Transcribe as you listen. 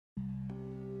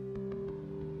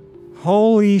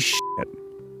Holy shit.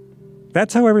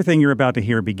 That's how everything you're about to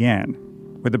hear began,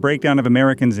 with the breakdown of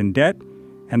Americans in debt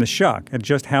and the shock at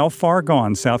just how far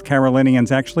gone South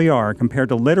Carolinians actually are compared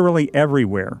to literally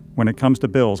everywhere when it comes to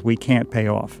bills we can't pay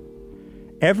off.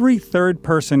 Every third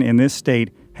person in this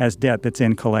state has debt that's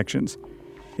in collections.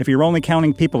 If you're only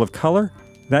counting people of color,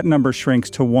 that number shrinks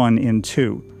to 1 in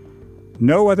 2.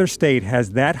 No other state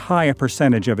has that high a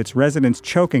percentage of its residents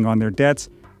choking on their debts,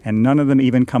 and none of them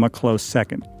even come a close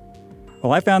second.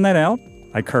 Well, I found that out.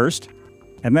 I cursed.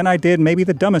 And then I did maybe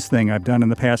the dumbest thing I've done in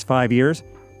the past 5 years.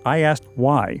 I asked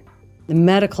why. The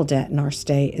medical debt in our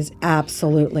state is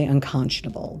absolutely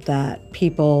unconscionable, that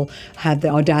people have the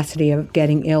audacity of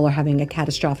getting ill or having a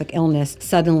catastrophic illness.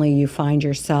 Suddenly you find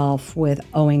yourself with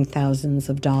owing thousands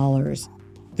of dollars.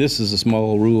 This is a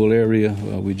small rural area.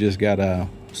 We just got our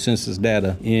census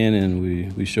data in,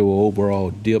 and we show an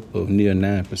overall dip of near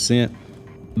 9%.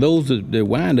 Those that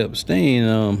wind up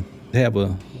staying have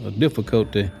a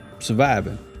difficulty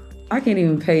surviving. I can't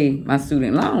even pay my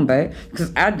student loan back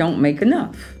because I don't make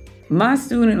enough. My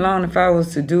student loan, if I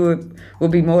was to do it,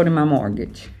 would be more than my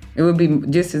mortgage. It would be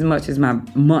just as much as my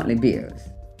monthly bills.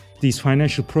 These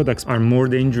financial products are more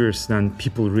dangerous than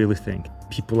people really think.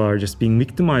 People are just being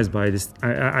victimized by this.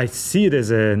 I see it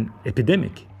as an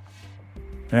epidemic.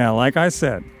 Yeah, like I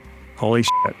said, holy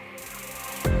shit.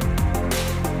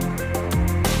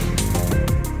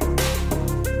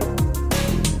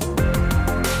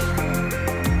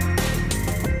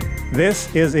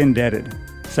 This is InDebted,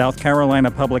 South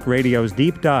Carolina Public Radio's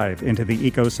deep dive into the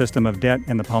ecosystem of debt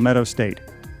in the Palmetto State.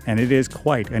 And it is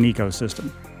quite an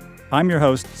ecosystem. I'm your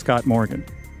host, Scott Morgan.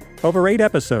 Over 8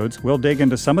 episodes, we'll dig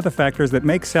into some of the factors that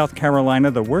make South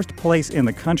Carolina the worst place in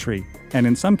the country, and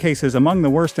in some cases among the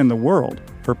worst in the world,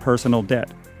 for personal debt.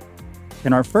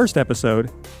 In our first episode,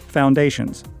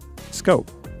 foundations, scope,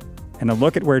 and a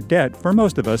look at where debt, for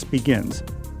most of us, begins,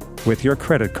 with your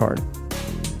credit card.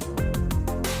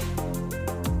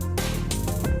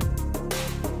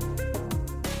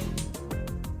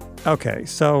 Okay,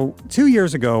 so 2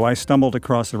 years ago, I stumbled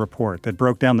across a report that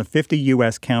broke down the 50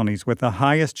 U.S. counties with the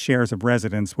highest shares of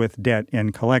residents with debt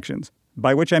in collections,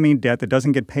 by which I mean debt that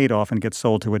doesn't get paid off and gets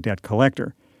sold to a debt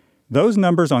collector. Those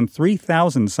numbers on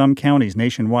 3,000 some counties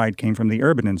nationwide came from the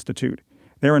Urban Institute.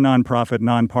 They're a nonprofit,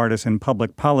 nonpartisan,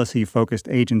 public policy-focused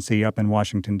agency up in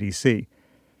Washington, D.C.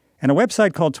 And a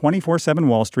website called 24/7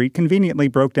 Wall Street conveniently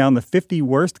broke down the 50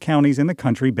 worst counties in the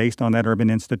country based on that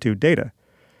Urban Institute data.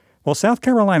 Well, South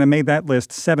Carolina made that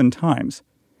list 7 times.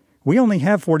 We only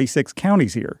have 46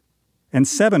 counties here, and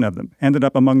 7 of them ended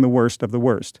up among the worst of the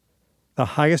worst,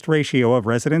 the highest ratio of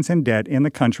residents in debt in the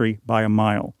country by a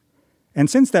mile. And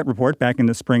since that report back in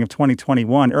the spring of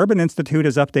 2021, Urban Institute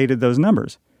has updated those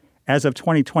numbers. As of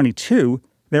 2022,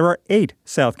 there are 8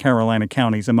 South Carolina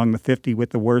counties among the 50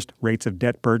 with the worst rates of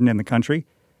debt burden in the country,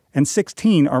 and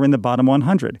 16 are in the bottom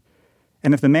 100.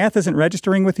 And if the math isn't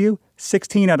registering with you,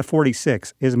 16 out of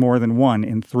 46 is more than 1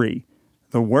 in 3.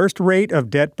 The worst rate of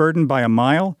debt burden by a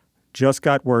mile just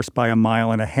got worse by a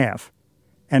mile and a half.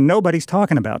 And nobody's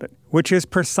talking about it, which is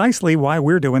precisely why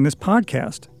we're doing this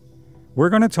podcast.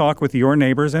 We're going to talk with your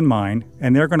neighbors and mine,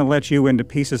 and they're going to let you into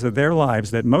pieces of their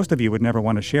lives that most of you would never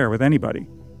want to share with anybody,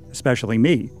 especially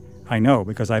me. I know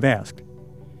because I've asked.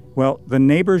 Well, the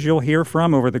neighbors you'll hear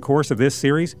from over the course of this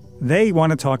series, they want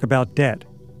to talk about debt.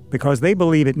 Because they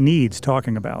believe it needs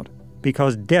talking about,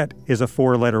 because debt is a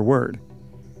 4-letter word.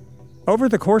 Over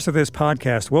the course of this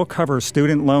podcast, we'll cover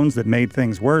student loans that made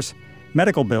things worse,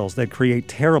 medical bills that create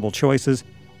terrible choices,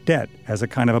 debt as a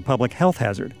kind of a public health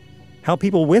hazard, how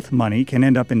people with money can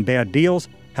end up in bad deals,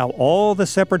 how all the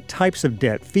separate types of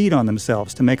debt feed on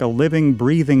themselves to make a living,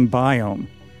 breathing biome,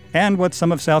 and what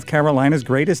some of South Carolina's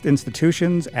greatest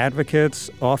institutions, advocates,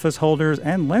 office holders,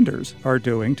 and lenders are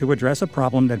doing to address a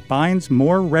problem that binds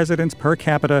more residents per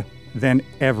capita than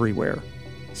everywhere.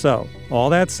 So, all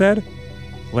that said,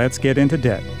 let's get into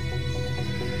debt.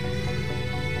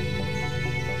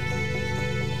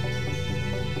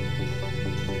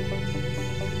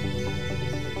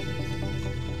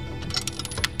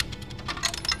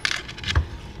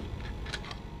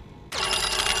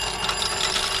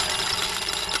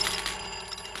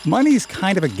 Money's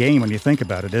kind of a game when you think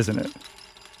about it, isn't it?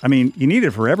 I mean, you need it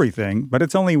for everything, but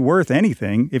it's only worth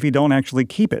anything if you don't actually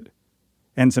keep it.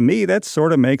 And to me, that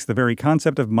sort of makes the very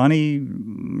concept of money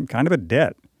kind of a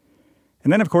debt.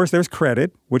 And then, of course, there's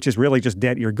credit, which is really just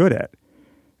debt you're good at.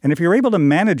 And if you're able to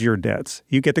manage your debts,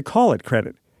 you get to call it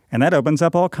credit, and that opens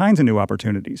up all kinds of new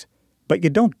opportunities. But you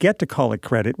don't get to call it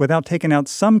credit without taking out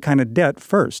some kind of debt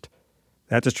first.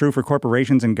 That's as true for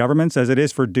corporations and governments as it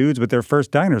is for dudes with their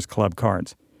first Diners Club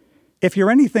cards. If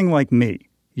you're anything like me,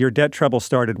 Your debt trouble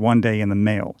started one day in the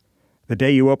mail. The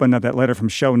day you opened up that letter from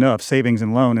Show Nuff Savings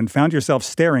and Loan and found yourself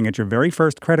staring at your very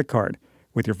first credit card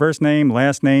with your first name,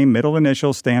 last name, middle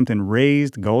initial stamped in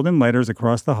raised golden letters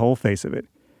across the whole face of it.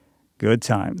 Good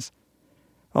times.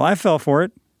 Well, I fell for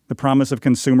it. The promise of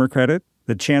consumer credit,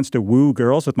 the chance to woo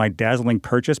girls with my dazzling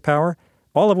purchase power,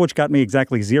 all of which got me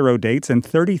exactly 0 dates and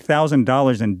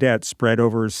 $30,000 in debt spread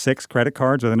over 6 credit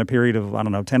cards within a period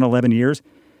of, 10, 11 years.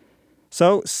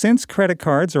 So, since credit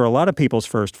cards are a lot of people's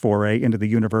first foray into the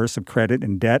universe of credit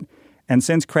and debt, and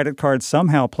since credit cards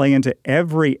somehow play into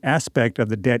every aspect of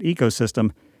the debt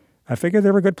ecosystem, I figured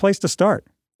they were a good place to start.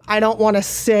 I don't want to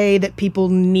say that people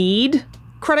need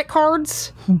credit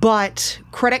cards, but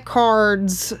credit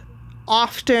cards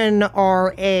often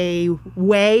are a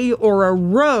way or a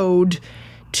road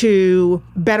to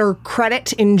better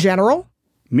credit in general.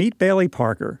 Meet Bailey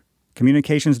Parker,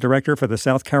 Communications Director for the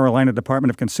South Carolina Department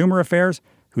of Consumer Affairs,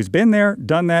 who's been there,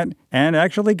 done that, and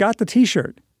actually got the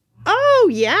T-shirt. Oh,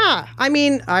 yeah. I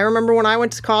mean, I remember when I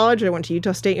went to college, I went to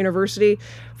Utah State University.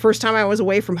 First time I was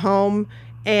away from home,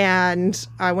 and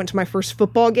I went to my first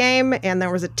football game, and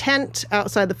there was a tent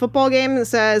outside the football game that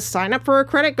says, sign up for a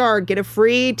credit card, get a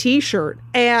free T-shirt.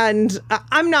 And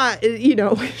I'm not,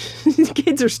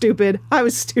 kids are stupid. I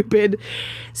was stupid.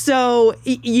 So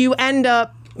you end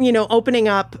up, opening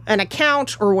up an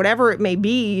account or whatever it may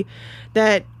be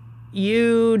that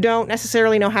you don't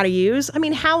necessarily know how to use. I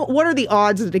mean, what are the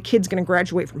odds that a kid's going to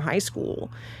graduate from high school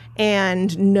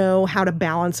and know how to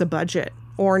balance a budget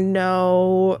or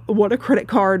know what a credit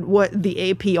card, what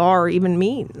the APR even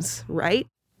means, right?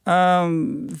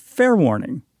 Fair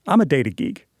warning. I'm a data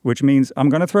geek, which means I'm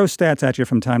going to throw stats at you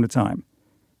from time to time.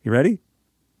 You ready?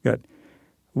 Good.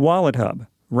 Wallet Hub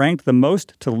ranked the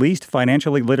most to least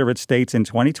financially literate states in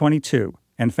 2022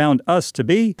 and found us to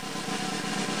be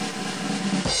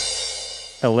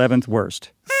 11th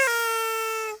worst.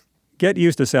 Get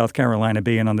used to South Carolina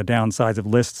being on the downsides of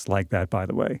lists like that, by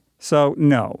the way. So,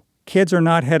 no, kids are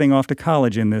not heading off to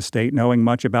college in this state knowing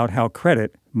much about how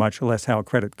credit, much less how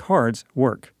credit cards,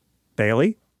 work.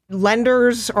 Bailey?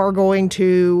 Lenders are going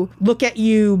to look at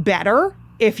you better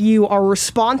if you are a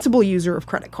responsible user of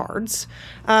credit cards.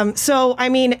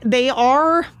 They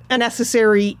are a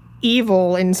necessary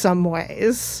evil in some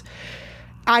ways.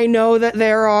 I know that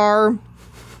there are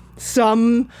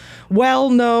some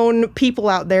well-known people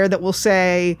out there that will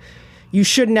say you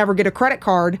should never get a credit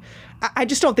card. I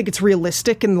just don't think it's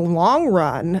realistic in the long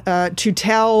run to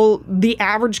tell the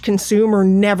average consumer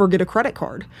never get a credit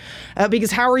card.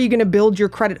 Because how are you going to build your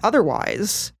credit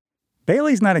otherwise?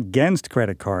 Bailey's not against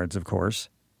credit cards, of course.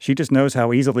 She just knows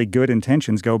how easily good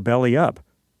intentions go belly up.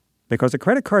 Because a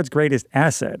credit card's greatest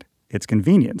asset, its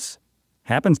convenience,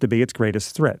 happens to be its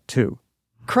greatest threat, too.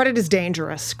 Credit is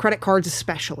dangerous, credit cards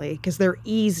especially, because they're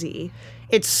easy.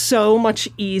 It's so much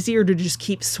easier to just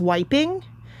keep swiping.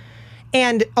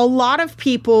 And a lot of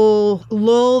people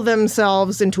lull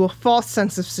themselves into a false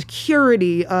sense of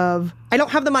security of, I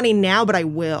don't have the money now, but I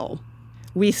will.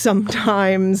 We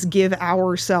sometimes give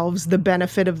ourselves the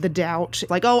benefit of the doubt,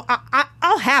 like, oh,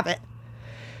 I'll have it.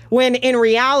 When in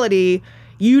reality,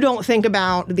 you don't think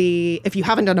about if you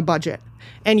haven't done a budget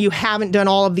and you haven't done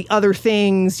all of the other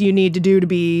things you need to do to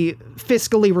be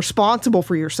fiscally responsible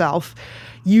for yourself,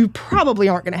 you probably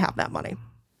aren't going to have that money.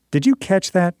 Did you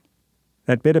catch that?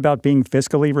 That bit about being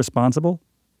fiscally responsible?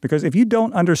 Because if you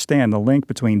don't understand the link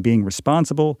between being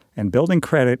responsible and building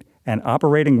credit and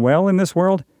operating well in this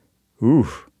world,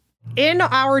 oof. In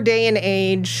our day and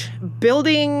age,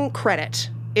 building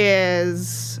credit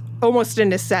is almost a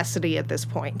necessity at this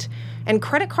point. And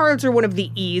credit cards are one of the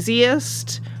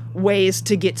easiest ways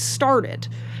to get started.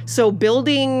 So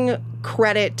building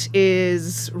credit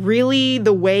is really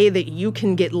the way that you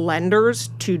can get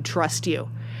lenders to trust you.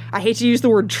 I hate to use the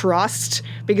word trust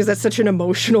because that's such an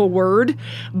emotional word,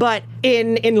 but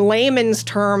in layman's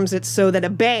terms, it's so that a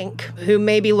bank who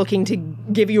may be looking to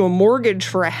give you a mortgage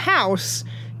for a house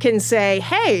can say,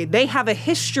 hey, they have a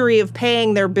history of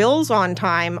paying their bills on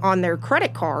time on their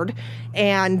credit card,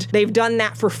 and they've done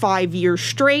that for 5 years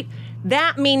straight.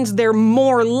 That means they're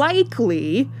more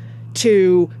likely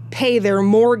to pay their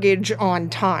mortgage on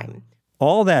time.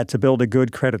 All that to build a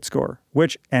good credit score,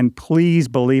 which, and please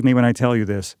believe me when I tell you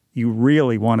this, you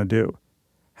really want to do.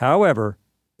 However,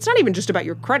 it's not even just about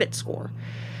your credit score,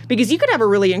 because you could have a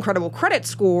really incredible credit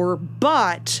score,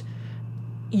 but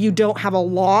you don't have a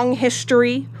long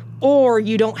history or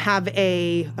you don't have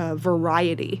a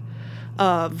variety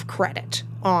of credit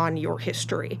on your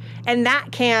history. And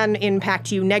that can impact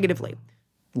you negatively.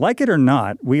 Like it or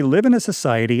not, we live in a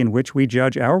society in which we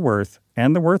judge our worth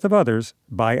and the worth of others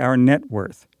by our net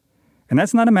worth. And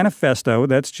that's not a manifesto,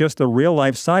 that's just the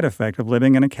real-life side effect of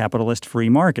living in a capitalist free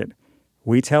market.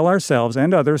 We tell ourselves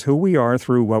and others who we are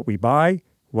through what we buy,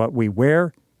 what we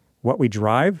wear, what we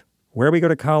drive, where we go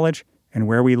to college, and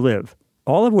where we live.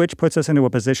 All of which puts us into a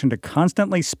position to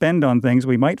constantly spend on things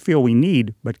we might feel we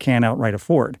need but can't outright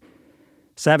afford.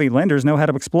 Savvy lenders know how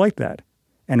to exploit that.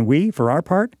 And we, for our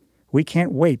part, we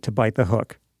can't wait to bite the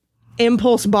hook.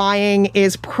 Impulse buying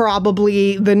is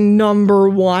probably the number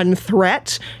one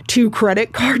threat to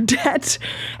credit card debt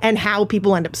and how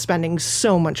people end up spending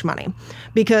so much money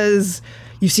because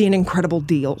you see an incredible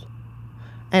deal.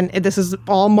 And this is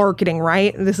all marketing,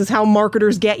 right? This is how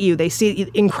marketers get you. They see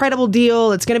incredible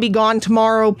deal, it's going to be gone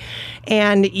tomorrow.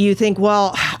 And you think,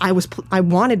 well, I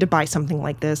wanted to buy something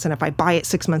like this. And if I buy it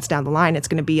 6 months down the line, it's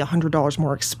going to be $100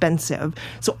 more expensive.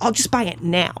 So I'll just buy it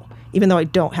now, even though I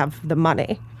don't have the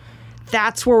money.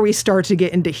 That's where we start to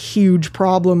get into huge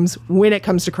problems when it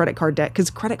comes to credit card debt, because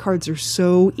credit cards are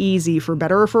so easy, for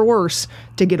better or for worse,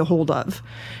 to get a hold of.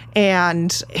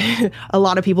 And a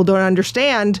lot of people don't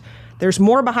understand there's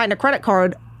more behind a credit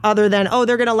card other than, oh,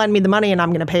 they're going to lend me the money and I'm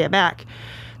going to pay it back.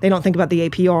 They don't think about the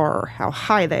APR, how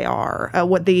high they are,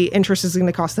 what the interest is going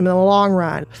to cost them in the long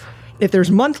run. If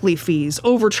there's monthly fees,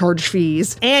 overcharge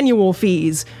fees, annual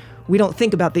fees, we don't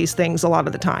think about these things a lot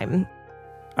of the time.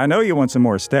 I know you want some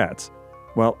more stats.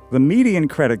 Well, the median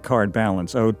credit card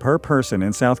balance owed per person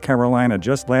in South Carolina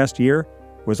just last year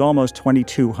was almost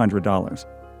 $2,200.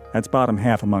 That's bottom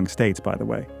half among states, by the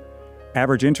way.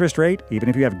 Average interest rate, even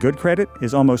if you have good credit,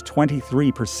 is almost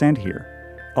 23%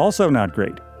 here. Also not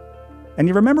great. And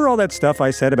you remember all that stuff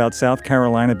I said about South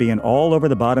Carolina being all over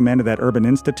the bottom end of that Urban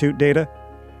Institute data?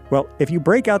 Well, if you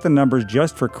break out the numbers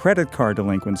just for credit card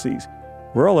delinquencies,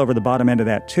 we're all over the bottom end of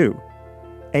that too.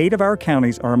 8 of our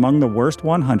counties are among the worst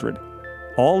 100.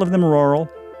 All of them rural,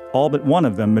 all but one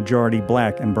of them majority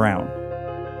black and brown.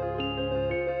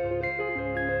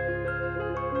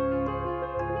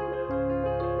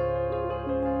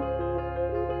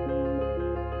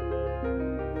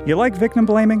 You like victim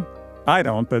blaming? I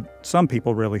don't, but some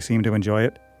people really seem to enjoy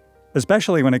it,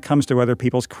 especially when it comes to other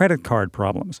people's credit card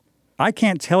problems. I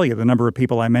can't tell you the number of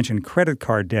people I mentioned credit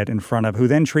card debt in front of who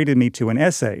then treated me to an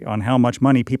essay on how much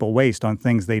money people waste on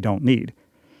things they don't need.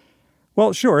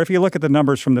 Well, sure, if you look at the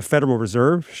numbers from the Federal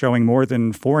Reserve showing more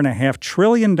than $4.5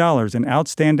 trillion in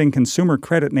outstanding consumer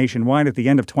credit nationwide at the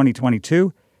end of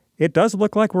 2022, it does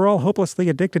look like we're all hopelessly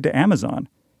addicted to Amazon.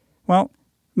 Well,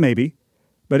 maybe.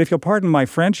 But if you'll pardon my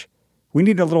French, we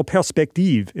need a little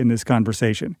perspective in this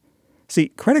conversation. See,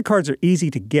 credit cards are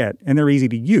easy to get and they're easy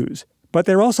to use, but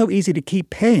they're also easy to keep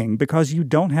paying because you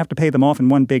don't have to pay them off in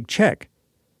one big check.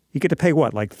 You get to pay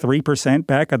what, like 3%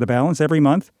 back of the balance every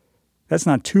month? That's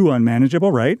not too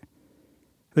unmanageable, right?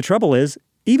 The trouble is,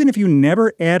 even if you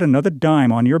never add another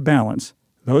dime on your balance,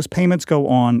 those payments go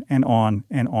on and on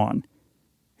and on.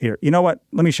 Here, you know what?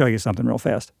 Let me show you something real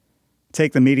fast.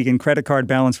 Take the median credit card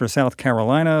balance for South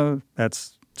Carolina.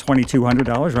 That's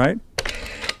 $2,200, right?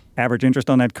 Average interest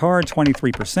on that card,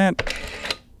 23%.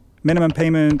 Minimum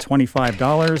payment,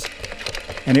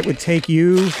 $25. And it would take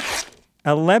you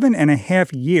 11 and a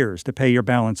half years to pay your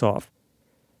balance off.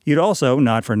 You'd also,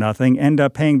 not for nothing, end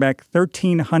up paying back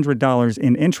 $1,300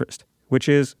 in interest, which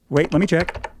is, wait, let me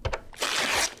check.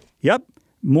 Yep,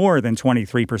 more than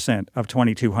 23% of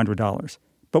 $2,200.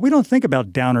 But we don't think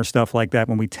about downer stuff like that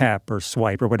when we tap or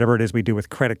swipe or whatever it is we do with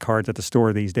credit cards at the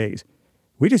store these days.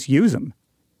 We just use them.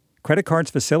 Credit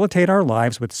cards facilitate our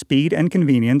lives with speed and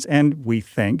convenience and, we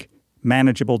think,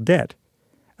 manageable debt.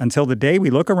 Until the day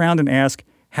we look around and ask,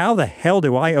 how the hell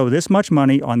do I owe this much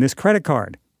money on this credit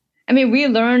card? I mean, we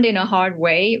learned in a hard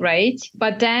way, right?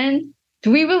 But then,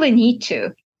 do we really need to?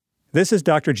 This is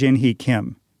Dr. Jin-Hee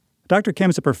Kim. Dr.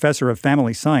 Kim's a professor of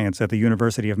family science at the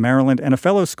University of Maryland and a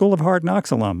fellow School of Hard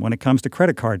Knocks alum when it comes to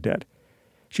credit card debt.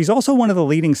 She's also one of the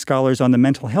leading scholars on the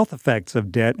mental health effects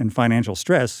of debt and financial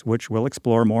stress, which we'll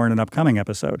explore more in an upcoming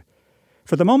episode.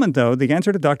 For the moment, though, the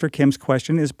answer to Dr. Kim's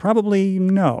question is probably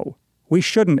no. We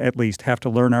shouldn't at least have to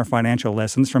learn our financial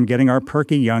lessons from getting our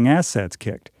perky young assets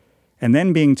kicked, and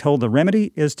then being told the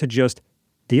remedy is to just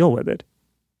deal with it.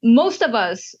 Most of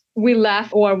us, we laugh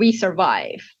or we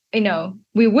survive.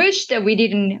 We wish that we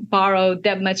didn't borrow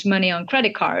that much money on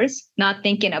credit cards, not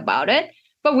thinking about it,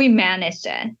 but we managed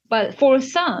it. But for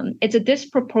some, it's a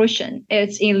disproportion.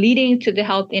 It's leading to the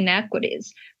health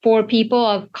inequities. For people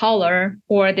of color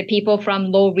or the people from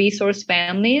low resource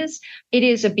families, it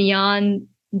is beyond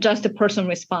just a personal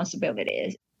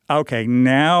responsibility. Okay,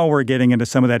 now we're getting into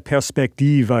some of that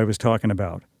perspective I was talking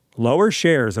about. Lower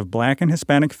shares of black and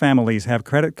Hispanic families have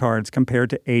credit cards compared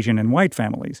to Asian and white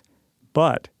families.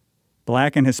 But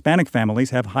Black and Hispanic families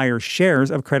have higher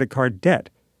shares of credit card debt.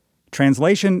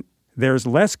 Translation, there's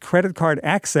less credit card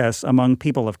access among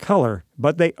people of color,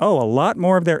 but they owe a lot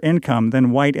more of their income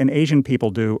than white and Asian people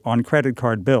do on credit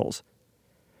card bills.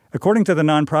 According to the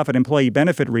nonprofit Employee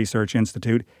Benefit Research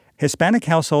Institute, Hispanic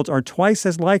households are twice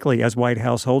as likely as white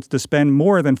households to spend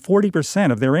more than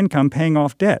 40% of their income paying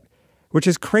off debt, which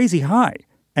is crazy high.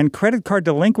 And credit card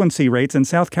delinquency rates in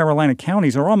South Carolina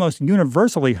counties are almost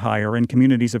universally higher in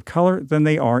communities of color than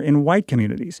they are in white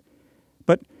communities.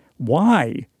 But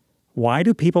why? Why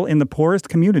do people in the poorest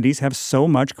communities have so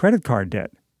much credit card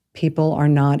debt? People are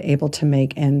not able to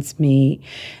make ends meet,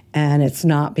 and it's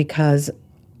not because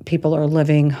people are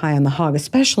living high on the hog,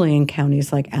 especially in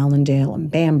counties like Allendale and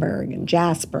Bamberg and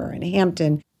Jasper and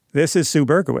Hampton. This is Sue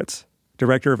Berkowitz,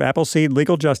 director of Appleseed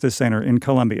Legal Justice Center in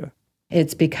Columbia.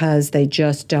 It's because they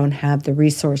just don't have the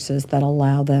resources that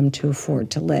allow them to afford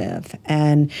to live.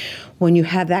 And when you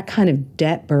have that kind of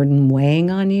debt burden weighing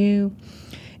on you,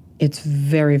 it's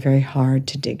very, very hard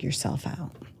to dig yourself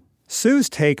out. Sue's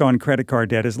take on credit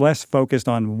card debt is less focused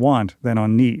on want than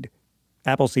on need.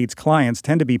 Appleseed's clients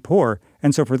tend to be poor,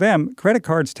 and so for them, credit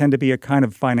cards tend to be a kind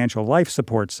of financial life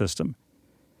support system.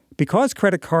 Because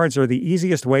credit cards are the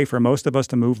easiest way for most of us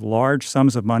to move large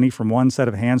sums of money from one set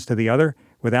of hands to the other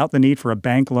without the need for a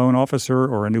bank loan officer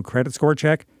or a new credit score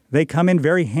check, they come in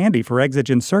very handy for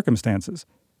exigent circumstances,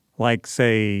 like,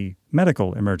 say,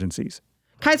 medical emergencies.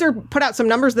 Kaiser put out some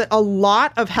numbers that a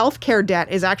lot of healthcare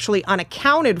debt is actually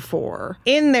unaccounted for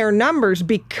in their numbers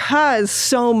because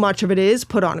so much of it is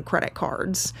put on credit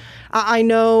cards. I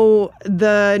know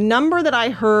the number that I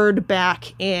heard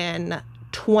back in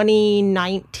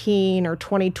 2019 or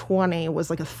 2020 was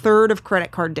like a third of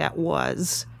credit card debt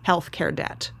was healthcare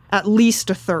debt, at least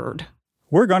a third.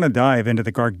 We're going to dive into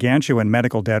the gargantuan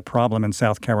medical debt problem in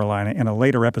South Carolina in a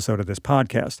later episode of this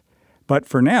podcast. But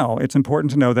for now, it's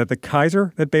important to know that the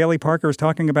Kaiser that Bailey Parker is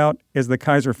talking about is the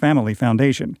Kaiser Family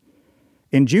Foundation.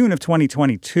 In June of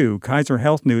 2022, Kaiser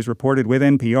Health News reported with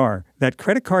NPR that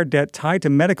credit card debt tied to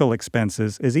medical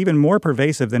expenses is even more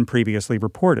pervasive than previously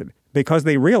reported because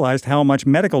they realized how much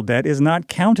medical debt is not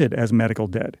counted as medical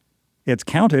debt. It's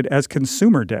counted as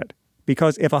consumer debt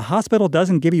because if a hospital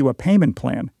doesn't give you a payment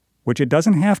plan, which it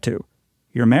doesn't have to,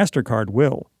 your MasterCard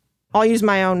will. I'll use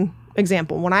my own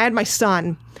example. When I had my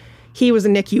son, he was a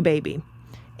NICU baby,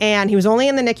 and he was only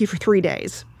in the NICU for 3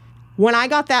 days. When I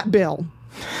got that bill,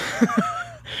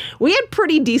 we had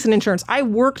pretty decent insurance. I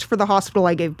worked for the hospital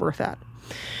I gave birth at.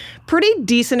 Pretty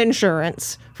decent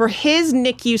insurance. For his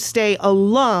NICU stay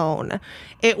alone,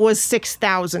 it was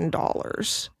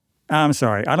 $6,000. I'm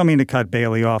sorry, I don't mean to cut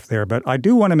Bailey off there, but I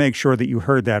do want to make sure that you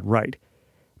heard that right.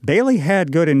 Bailey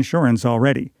had good insurance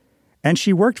already, and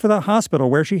she worked for the hospital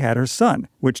where she had her son,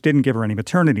 which didn't give her any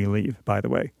maternity leave, by the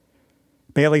way.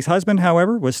 Bailey's husband,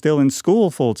 however, was still in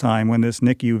school full-time when this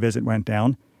NICU visit went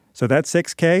down, so that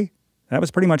 $6,000, that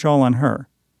was pretty much all on her.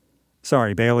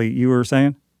 Sorry, Bailey, you were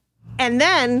saying? And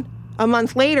then a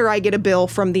month later, I get a bill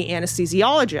from the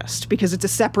anesthesiologist because it's a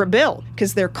separate bill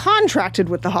because they're contracted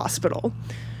with the hospital.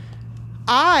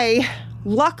 I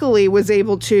luckily was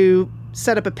able to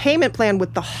set up a payment plan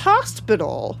with the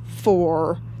hospital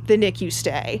for the NICU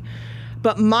stay.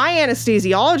 But my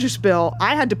anesthesiologist bill,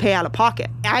 I had to pay out of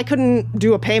pocket. I couldn't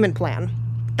do a payment plan.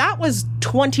 That was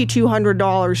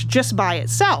 $2,200 just by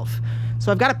itself.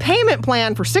 So I've got a payment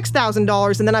plan for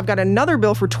 $6,000, and then I've got another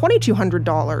bill for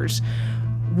 $2,200.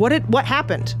 What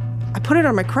happened? I put it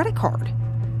on my credit card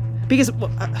because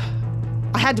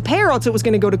I had to pay or else it was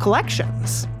going to go to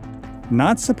collections.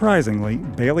 Not surprisingly,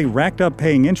 Bailey racked up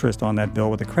paying interest on that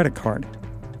bill with a credit card.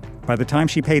 By the time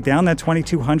she paid down that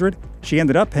 $2,200, she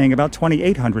ended up paying about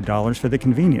 $2,800 for the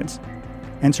convenience.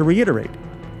 And to reiterate,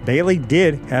 Bailey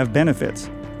did have benefits,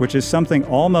 which is something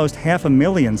almost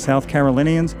 500,000 South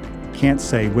Carolinians can't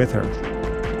say with her.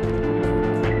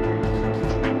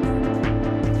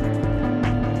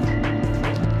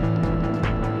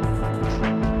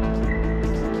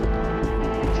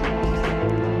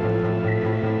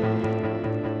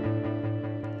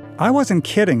 I wasn't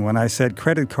kidding when I said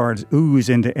credit cards ooze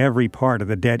into every part of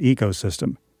the debt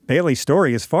ecosystem. Bailey's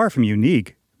story is far from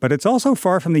unique, but it's also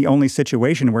far from the only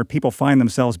situation where people find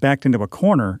themselves backed into a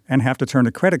corner and have to turn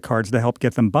to credit cards to help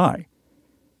get them by.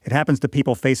 It happens to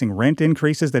people facing rent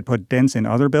increases that put dents in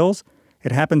other bills.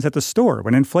 It happens at the store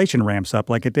when inflation ramps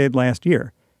up like it did last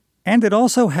year. And it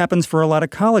also happens for a lot of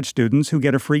college students who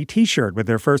get a free t-shirt with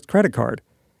their first credit card.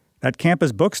 That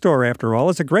campus bookstore, after all,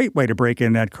 is a great way to break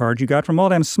in that card you got from all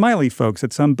them smiley folks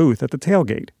at some booth at the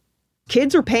tailgate.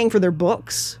 Kids are paying for their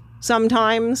books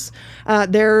sometimes.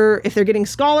 If they're getting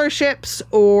scholarships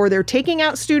or they're taking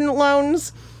out student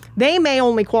loans, They may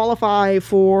only qualify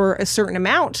for a certain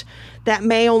amount that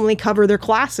may only cover their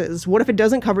classes. What if it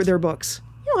doesn't cover their books?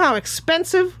 You know how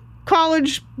expensive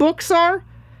college books are?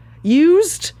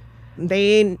 Used?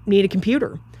 They need a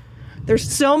computer. There's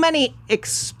so many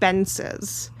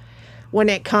expenses when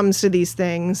it comes to these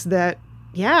things that,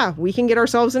 yeah, we can get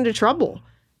ourselves into trouble.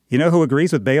 You know who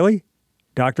agrees with Bailey?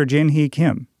 Dr. Jin-Hee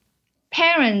Kim.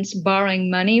 Parents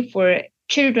borrowing money for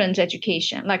children's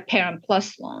education, like Parent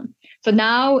Plus loan. So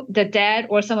now the debt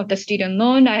or some of the student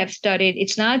loan I have studied,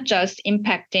 it's not just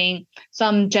impacting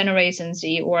some Generation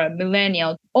Z or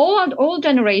millennial. All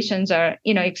generations are,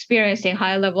 experiencing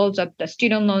high levels of the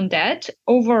student loan debt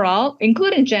overall,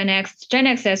 including Gen X. Gen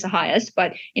X is the highest,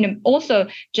 but also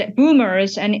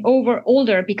boomers and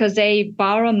older because they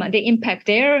borrow money, they impact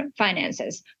their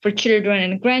finances for children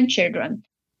and grandchildren.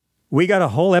 We got a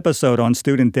whole episode on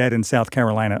student debt in South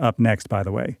Carolina up next, by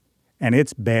the way, and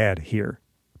it's bad here,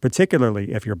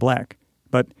 particularly if you're black.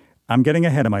 But I'm getting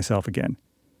ahead of myself again.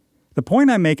 The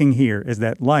point I'm making here is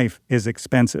that life is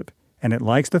expensive, and it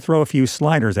likes to throw a few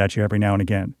sliders at you every now and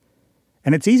again.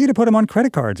 And it's easy to put them on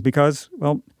credit cards because,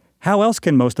 well, how else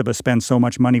can most of us spend so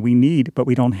much money we need but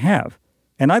we don't have?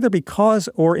 And either because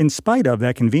or in spite of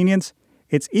that convenience,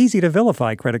 it's easy to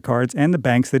vilify credit cards and the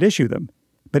banks that issue them.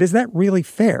 But is that really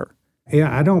fair?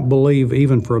 Yeah, I don't believe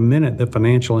even for a minute that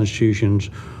financial institutions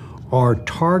are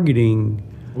targeting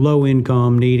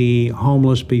low-income, needy,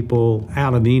 homeless people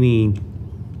out of any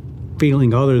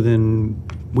feeling other than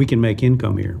we can make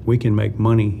income here. We can make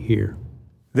money here.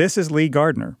 This is Lee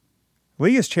Gardner.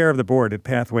 Lee is chair of the board at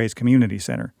Pathways Community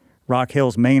Center, Rock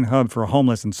Hill's main hub for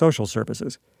homeless and social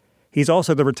services. He's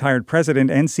also the retired president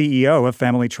and CEO of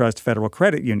Family Trust Federal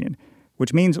Credit Union,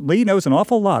 which means Lee knows an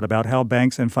awful lot about how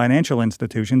banks and financial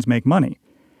institutions make money.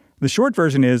 The short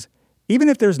version is, even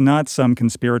if there's not some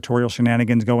conspiratorial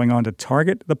shenanigans going on to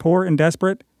target the poor and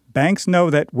desperate, banks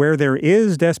know that where there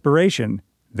is desperation,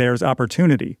 there's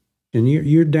opportunity. And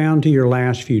you're down to your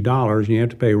last few dollars, and you have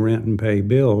to pay rent and pay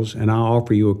bills, and I'll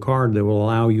offer you a card that will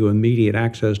allow you immediate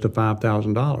access to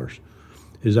 $5,000.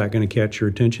 Is that going to catch your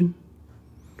attention?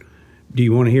 Do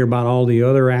you want to hear about all the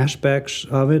other aspects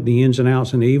of it, the ins and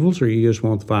outs and evils, or you just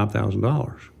want the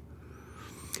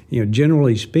 $5,000?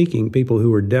 Generally speaking, people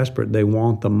who are desperate, they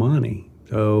want the money.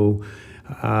 So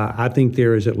I think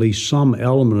there is at least some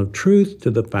element of truth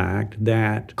to the fact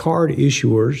that card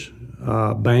issuers,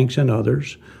 banks and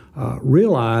others,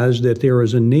 realize that there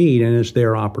is a need and it's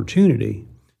their opportunity.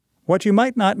 What you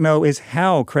might not know is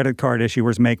how credit card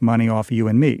issuers make money off you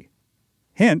and me.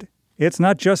 Hint, it's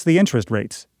not just the interest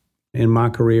rates. In my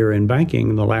career in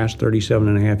banking, the last 37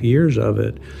 and a half years of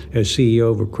it as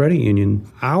CEO of a credit union,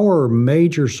 our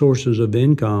major sources of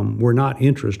income were not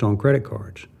interest on credit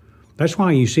cards. That's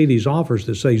why you see these offers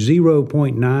that say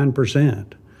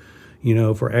 0.9%,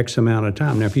 for X amount of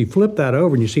time. Now, if you flip that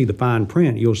over and you see the fine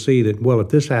print, you'll see that, well, if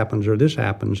this happens or this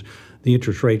happens, the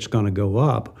interest rate's going to go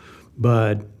up.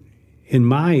 But in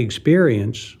my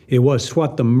experience, it was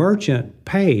what the merchant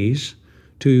pays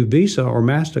to Visa or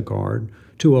MasterCard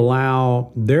to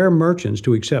allow their merchants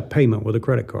to accept payment with a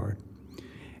credit card.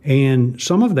 And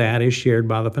some of that is shared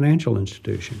by the financial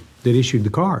institution that issued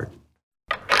the card.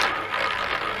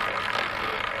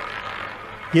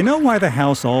 You know why the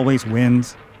house always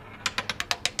wins?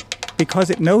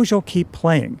 Because it knows you'll keep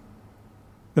playing.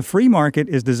 The free market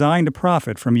is designed to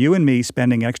profit from you and me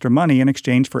spending extra money in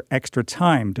exchange for extra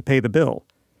time to pay the bill.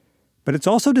 But it's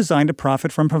also designed to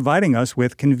profit from providing us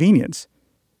with convenience.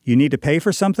 You need to pay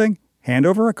for something? Hand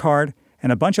over a card,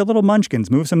 and a bunch of little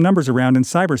munchkins move some numbers around in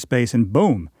cyberspace, and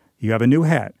boom, you have a new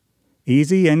hat.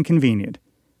 Easy and convenient.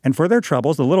 And for their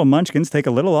troubles, the little munchkins take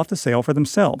a little off the sale for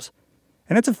themselves.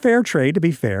 And it's a fair trade, to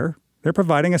be fair. They're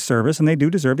providing a service, and they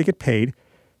do deserve to get paid.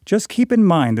 Just keep in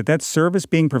mind that that service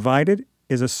being provided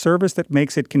is a service that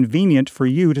makes it convenient for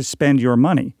you to spend your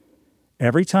money.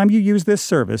 Every time you use this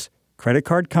service, credit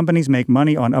card companies make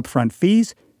money on upfront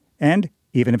fees, and,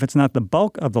 even if it's not the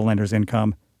bulk of the lender's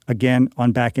income, again,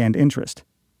 on back-end interest.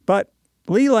 But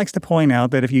Lee likes to point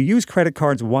out that if you use credit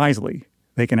cards wisely,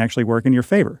 they can actually work in your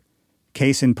favor.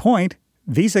 Case in point,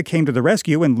 Visa came to the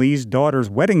rescue when Lee's daughter's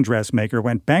wedding dressmaker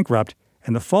went bankrupt,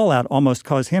 and the fallout almost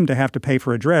caused him to have to pay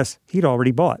for a dress he'd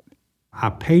already bought.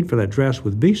 I paid for that dress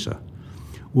with Visa.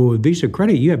 Well, with Visa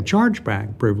Credit, you have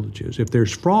chargeback privileges. If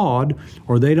there's fraud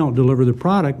or they don't deliver the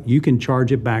product, you can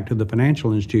charge it back to the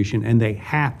financial institution, and they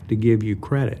have to give you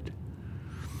credit.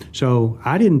 So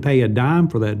I didn't pay a dime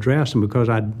for that dress, and because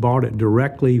I bought it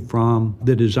directly from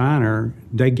the designer,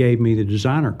 they gave me the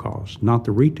designer cost, not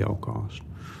the retail cost.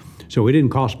 So it didn't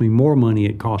cost me more money,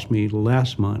 it cost me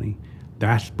less money.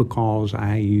 That's because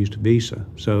I used Visa.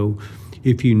 So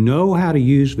If you know how to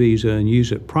use Visa and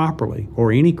use it properly,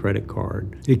 or any credit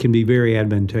card, it can be very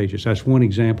advantageous. That's one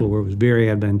example where it was very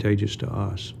advantageous to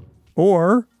us.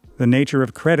 Or the nature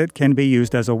of credit can be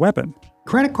used as a weapon.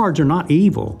 Credit cards are not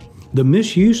evil. The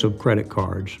misuse of credit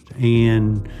cards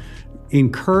and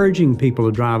encouraging people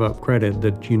to drive up credit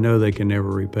that you know they can never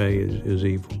repay is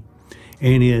evil.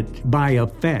 And it, by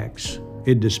effects,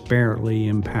 it disparately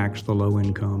impacts the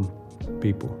low-income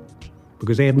people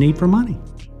because they have need for money.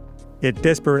 It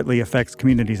disparately affects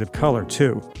communities of color,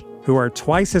 too, who are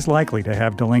twice as likely to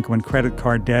have delinquent credit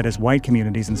card debt as white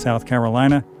communities in South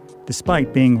Carolina,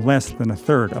 despite being less than a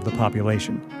third of the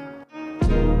population.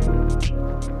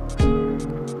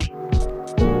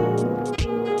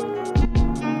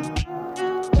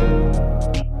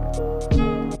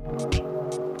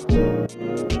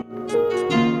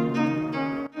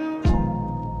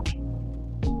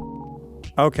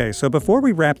 Okay, so before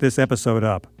we wrap this episode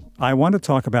up, I want to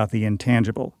talk about the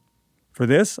intangible. For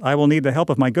this, I will need the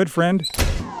help of my good friend,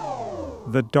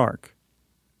 the dark.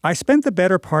 I spent the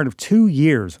better part of 2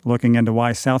 years looking into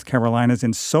why South Carolina's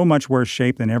in so much worse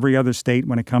shape than every other state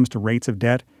when it comes to rates of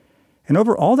debt. And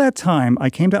over all that time,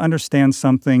 I came to understand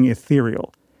something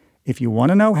ethereal. If you want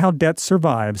to know how debt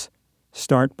survives,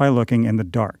 start by looking in the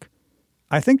dark.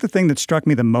 I think the thing that struck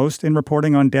me the most in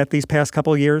reporting on debt these past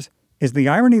couple years is the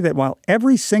irony that while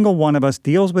every single one of us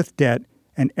deals with debt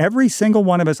and every single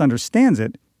one of us understands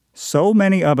it, so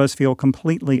many of us feel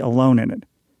completely alone in it.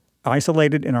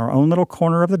 Isolated in our own little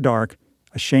corner of the dark,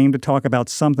 ashamed to talk about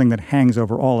something that hangs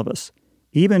over all of us.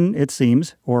 Even, it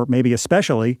seems, or maybe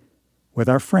especially, with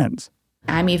our friends.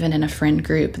 I'm even in a friend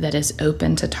group that is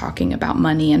open to talking about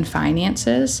money and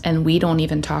finances, and we don't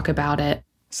even talk about it.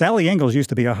 Sally Ingalls used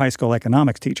to be a high school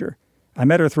economics teacher. I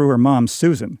met her through her mom,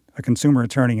 Susan, a consumer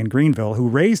attorney in Greenville, who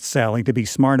raised Sally to be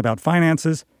smart about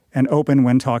finances and open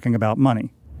when talking about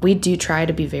money. We do try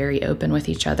to be very open with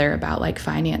each other about like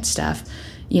finance stuff.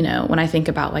 You know, when I think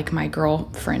about like my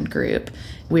girlfriend group,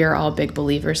 we are all big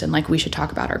believers in like we should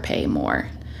talk about our pay more.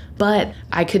 But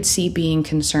I could see being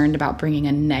concerned about bringing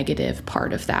a negative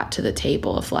part of that to the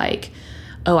table of like,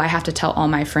 oh, I have to tell all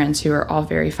my friends who are all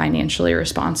very financially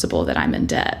responsible that I'm in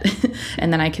debt.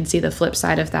 And then I can see the flip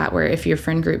side of that, where if your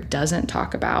friend group doesn't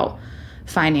talk about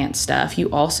finance stuff,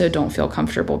 you also don't feel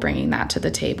comfortable bringing that to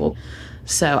the table.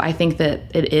 So I think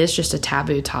that it is just a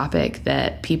taboo topic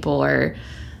that people are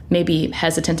maybe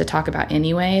hesitant to talk about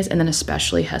anyways, and then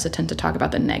especially hesitant to talk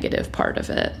about the negative part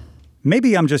of it.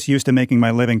 Maybe I'm just used to making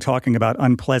my living talking about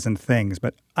unpleasant things,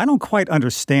 but I don't quite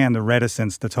understand the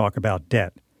reticence to talk about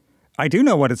debt. I do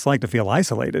know what it's like to feel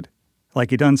isolated,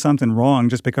 like you've done something wrong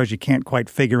just because you can't quite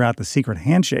figure out the secret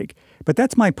handshake. But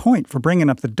that's my point for bringing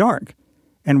up the dark,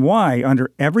 and why, under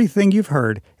everything you've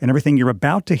heard and everything you're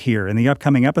about to hear in the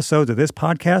upcoming episodes of this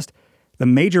podcast, the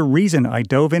major reason I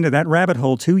dove into that rabbit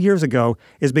hole 2 years ago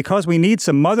is because we need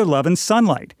some mother love and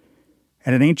sunlight.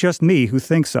 And it ain't just me who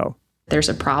thinks so. There's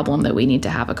a problem that we need to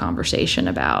have a conversation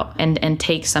about and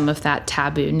take some of that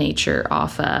taboo nature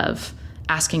off of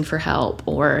asking for help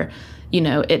or, you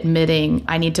know, admitting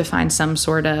I need to find some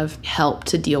sort of help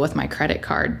to deal with my credit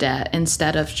card debt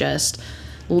instead of just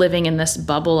living in this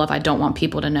bubble of I don't want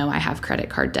people to know I have credit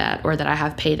card debt or that I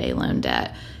have payday loan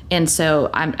debt. And so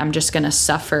I'm just going to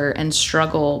suffer and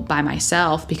struggle by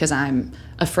myself because I'm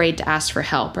afraid to ask for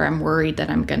help or I'm worried that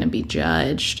I'm going to be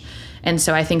judged. And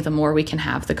so I think the more we can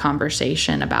have the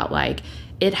conversation about like,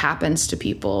 it happens to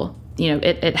people, you know,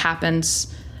 it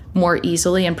happens more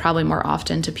easily and probably more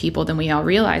often to people than we all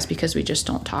realize because we just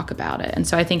don't talk about it. And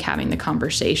so I think having the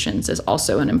conversations is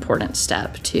also an important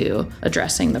step to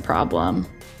addressing the problem.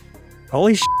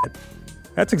 Holy shit.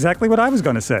 That's exactly what I was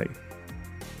going to say.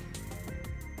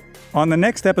 On the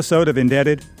next episode of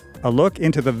Indebted, a look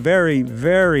into the very,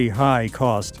 very high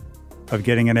cost of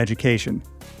getting an education.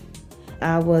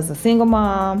 I was a single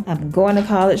mom. I'm going to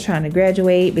college, trying to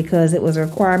graduate because it was a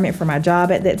requirement for my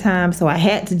job at that time. So I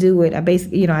had to do it. I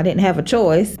basically, I didn't have a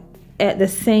choice. At the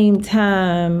same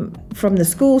time, from the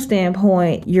school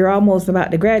standpoint, you're almost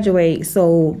about to graduate.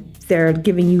 So they're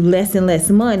giving you less and less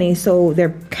money. So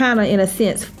they're kind of, in a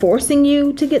sense, forcing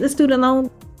you to get the student loan.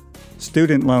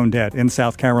 Student loan debt in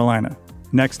South Carolina.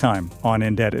 Next time on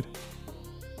Indebted.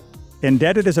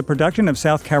 Indebted is a production of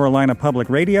South Carolina Public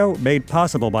Radio, made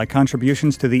possible by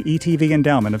contributions to the ETV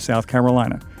Endowment of South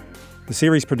Carolina. The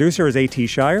series producer is A.T.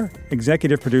 Shire,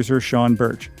 executive producer Sean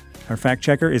Birch. Our fact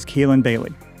checker is Keelan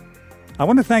Bailey. I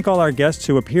want to thank all our guests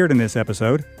who appeared in this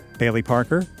episode: Bailey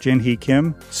Parker, Jin-Hee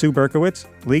Kim, Sue Berkowitz,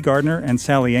 Lee Gardner, and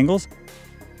Sally Ingalls.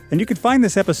 And you can find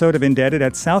this episode of Indebted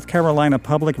at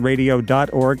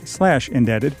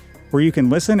southcarolinapublicradio.org/indebted, where you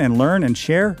can listen and learn and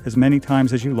share as many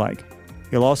times as you like.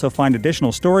 You'll also find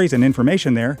additional stories and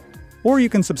information there, or you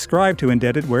can subscribe to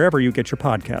Indebted wherever you get your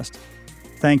podcast.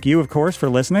 Thank you, of course, for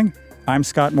listening. I'm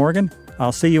Scott Morgan.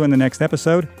 I'll see you in the next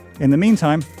episode. In the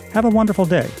meantime, have a wonderful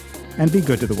day and be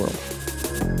good to the world.